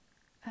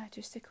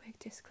just a quick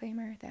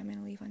disclaimer that I'm going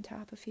to leave on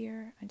top of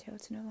here until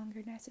it's no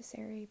longer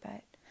necessary,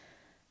 but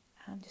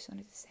just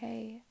wanted to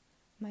say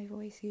my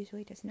voice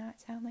usually does not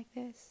sound like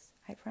this.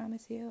 I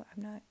promise you,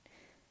 I'm not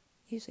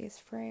usually as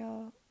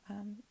frail,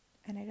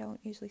 and I don't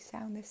usually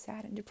sound this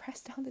sad and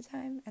depressed all the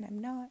time, and I'm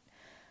not.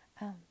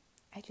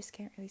 I just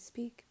can't really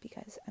speak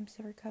because I'm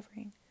still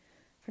recovering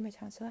from a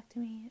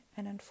tonsillectomy,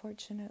 and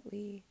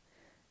unfortunately,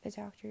 the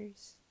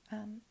doctors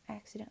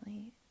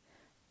accidentally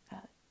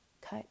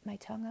cut my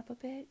tongue up a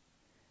bit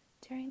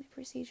during the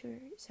procedure,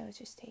 so it's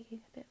just taking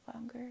a bit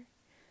longer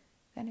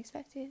than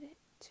expected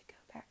to go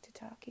back to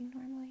talking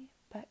normally.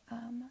 But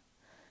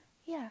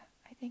yeah,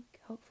 I think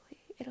hopefully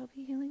it'll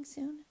be healing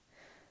soon.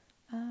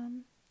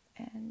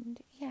 And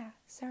yeah,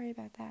 sorry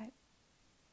about that.